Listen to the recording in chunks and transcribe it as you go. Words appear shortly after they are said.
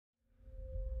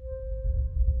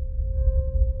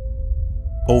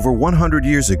Over 100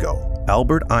 years ago,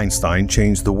 Albert Einstein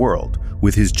changed the world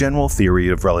with his general theory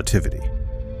of relativity.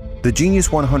 The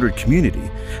Genius 100 community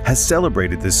has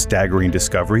celebrated this staggering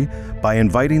discovery by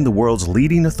inviting the world's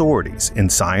leading authorities in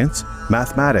science,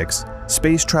 mathematics,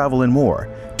 space travel, and more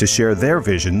to share their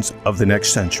visions of the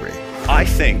next century. I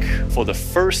think for the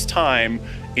first time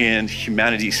in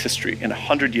humanity's history, in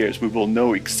 100 years, we will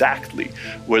know exactly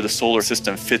where the solar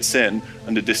system fits in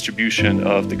the distribution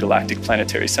of the galactic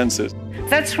planetary census.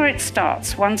 That's where it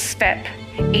starts, one step,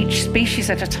 each species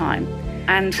at a time,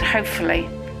 and hopefully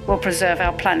we'll preserve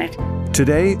our planet.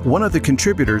 Today, one of the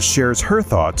contributors shares her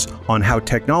thoughts on how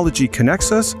technology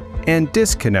connects us and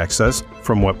disconnects us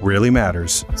from what really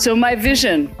matters. So my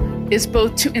vision is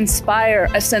both to inspire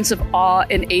a sense of awe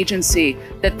and agency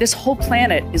that this whole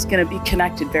planet is going to be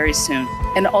connected very soon,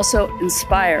 and also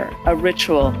inspire a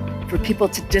ritual for people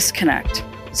to disconnect.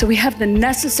 So we have the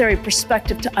necessary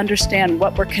perspective to understand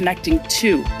what we're connecting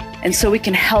to, and so we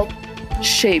can help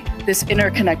shape this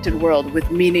interconnected world with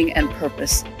meaning and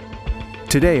purpose.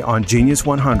 Today on Genius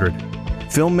 100,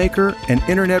 filmmaker and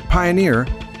internet pioneer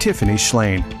Tiffany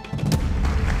Shlain.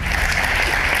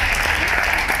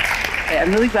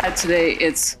 I'm really glad today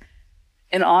it's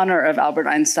in honor of Albert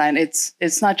Einstein.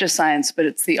 It's not just science, but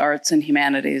it's the arts and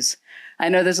humanities. I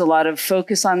know there's a lot of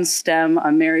focus on STEM.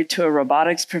 I'm married to a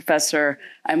robotics professor.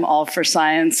 I'm all for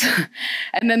science.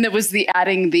 And then there was the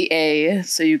adding the A,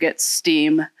 so you get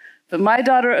STEAM. But my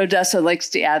daughter Odessa likes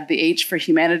to add the H for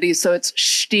humanities, so it's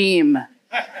STEAM.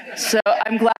 So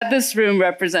I'm glad this room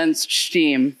represents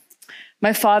STEAM.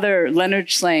 My father, Leonard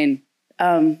Shlain,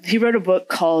 he wrote a book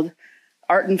called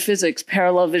Art and Physics,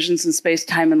 Parallel Visions in Space,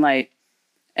 Time, and Light.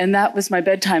 And that was my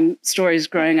bedtime stories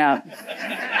growing up.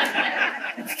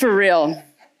 For real.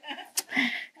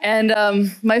 And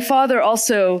my father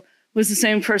also was the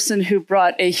same person who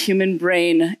brought a human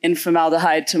brain in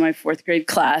formaldehyde to my 4th grade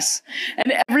class.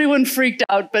 And everyone freaked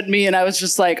out but me, and I was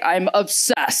just like, I'm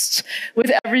obsessed with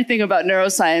everything about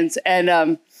neuroscience. And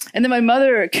then my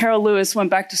mother, Carol Lewis, went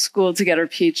back to school to get her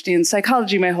PhD in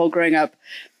psychology my whole growing up.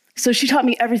 So she taught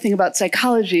me everything about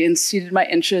psychology and seeded my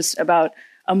interest about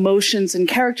emotions and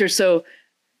character. So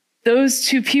those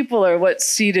two people are what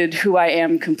seeded who I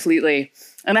am completely.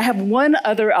 And I have one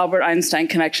other Albert Einstein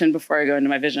connection before I go into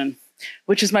my vision,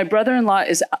 which is my brother-in-law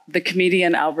is the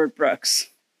comedian Albert Brooks.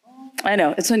 I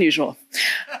know, it's unusual.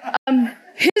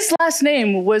 His last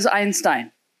name was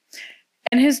Einstein.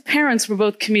 And his parents were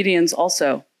both comedians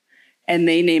also. And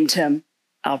they named him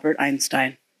Albert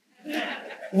Einstein,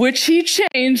 which he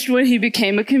changed when he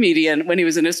became a comedian when he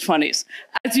was in his 20s.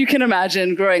 As you can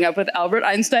imagine, growing up with Albert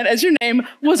Einstein as your name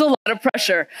was a lot of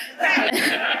pressure.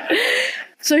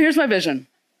 So here's my vision.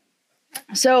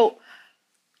 So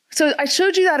I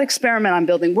showed you that experiment I'm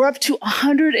building. We're up to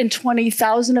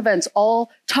 120,000 events,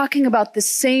 all talking about the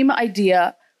same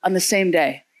idea on the same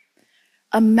day.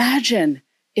 Imagine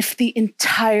if the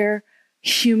entire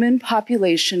human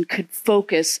population could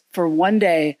focus for one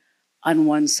day on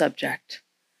one subject.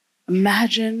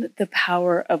 Imagine the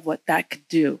power of what that could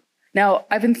do. Now,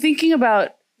 I've been thinking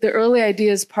about the early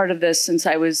ideas part of this since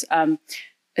I was a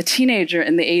teenager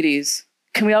in the 80s.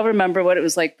 Can we all remember what it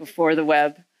was like before the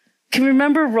web? Can we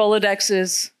remember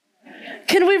Rolodexes?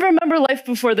 Can we remember life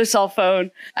before the cell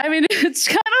phone? I mean, it's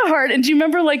kind of hard. And do you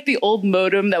remember like the old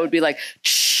modem that would be like,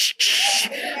 shh, shh.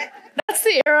 That's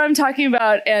the era I'm talking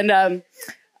about. And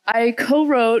I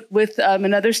co-wrote with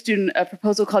another student a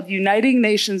proposal called Uniting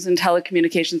Nations in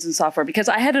Telecommunications and Software, because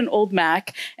I had an old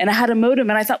Mac and I had a modem,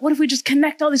 and I thought, what if we just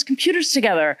connect all these computers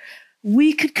together?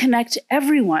 We could connect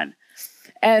everyone.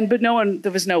 But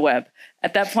there was no web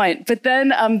at that point. But then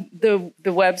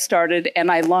the web started,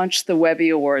 and I launched the Webby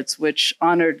Awards, which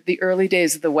honored the early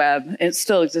days of the web. It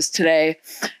still exists today.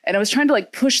 And I was trying to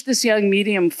like push this young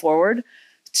medium forward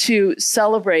to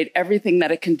celebrate everything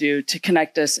that it can do to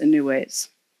connect us in new ways.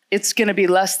 It's going to be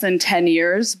less than 10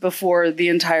 years before the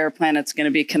entire planet's going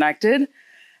to be connected.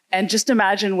 And just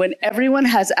imagine when everyone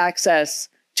has access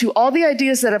to all the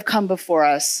ideas that have come before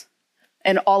us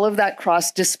and all of that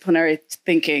cross-disciplinary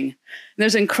thinking. And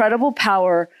there's incredible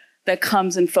power that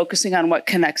comes in focusing on what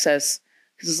connects us,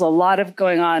 because there's a lot of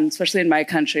going on, especially in my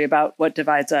country, about what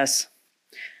divides us.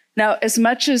 Now, as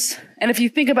much as, and if you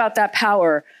think about that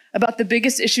power, about the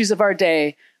biggest issues of our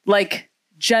day, like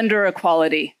gender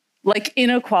equality, like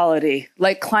inequality,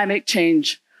 like climate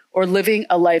change, or living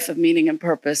a life of meaning and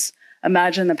purpose.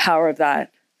 Imagine the power of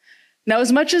that. Now,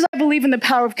 as much as I believe in the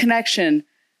power of connection,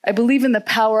 I believe in the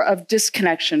power of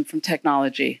disconnection from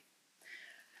technology.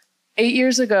 8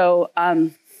 years ago,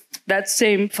 that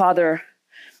same father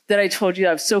that I told you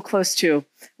I was so close to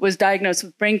was diagnosed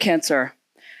with brain cancer,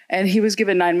 and he was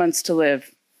given 9 months to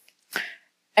live.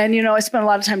 And, I spent a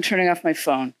lot of time turning off my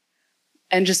phone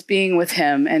and just being with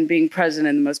him and being present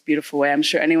in the most beautiful way. I'm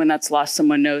sure anyone that's lost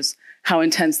someone knows how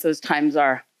intense those times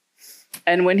are.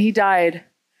 And when he died,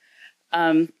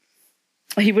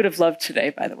 he would have loved today,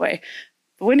 by the way.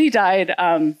 But when he died,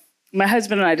 my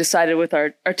husband and I decided with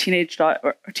our teenage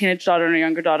daughter and our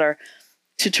younger daughter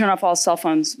to turn off all cell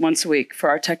phones once a week for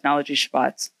our technology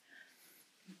Shabbats.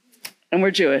 And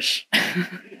we're Jewish.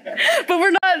 But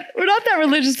we're not that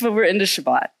religious, but we're into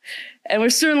Shabbat. And we're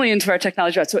certainly into our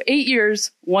technology Shabbat. So 8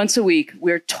 years, once a week,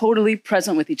 we're totally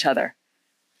present with each other.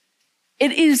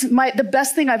 It is the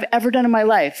best thing I've ever done in my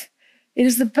life. It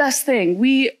is the best thing.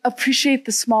 We appreciate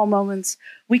the small moments.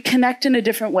 We connect in a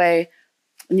different way.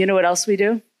 And you know what else we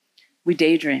do? We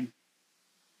daydream.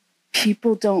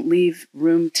 People don't leave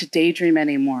room to daydream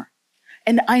anymore.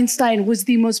 And Einstein was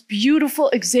the most beautiful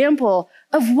example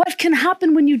of what can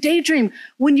happen when you daydream,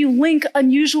 when you link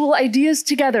unusual ideas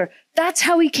together. That's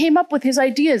how he came up with his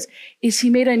ideas, is he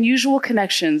made unusual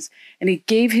connections and he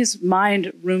gave his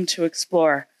mind room to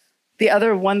explore. The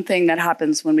other one thing that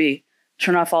happens when we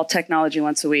turn off all technology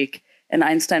once a week, and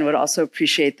Einstein would also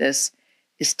appreciate this,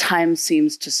 is time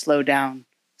seems to slow down.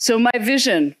 So my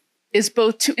vision is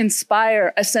both to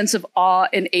inspire a sense of awe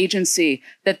and agency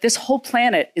that this whole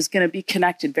planet is going to be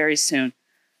connected very soon,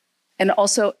 and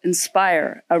also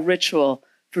inspire a ritual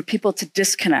for people to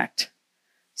disconnect.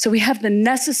 So we have the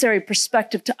necessary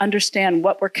perspective to understand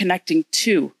what we're connecting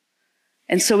to,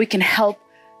 and so we can help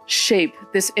shape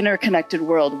this interconnected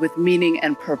world with meaning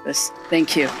and purpose.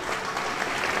 Thank you.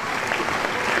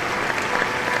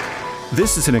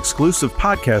 This is an exclusive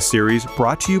podcast series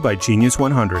brought to you by Genius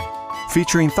 100,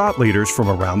 featuring thought leaders from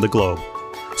around the globe,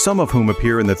 some of whom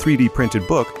appear in the 3D printed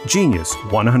book, Genius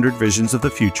 100 Visions of the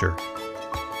Future.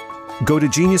 Go to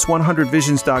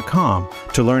genius100visions.com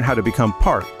to learn how to become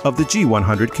part of the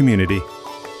G100 community.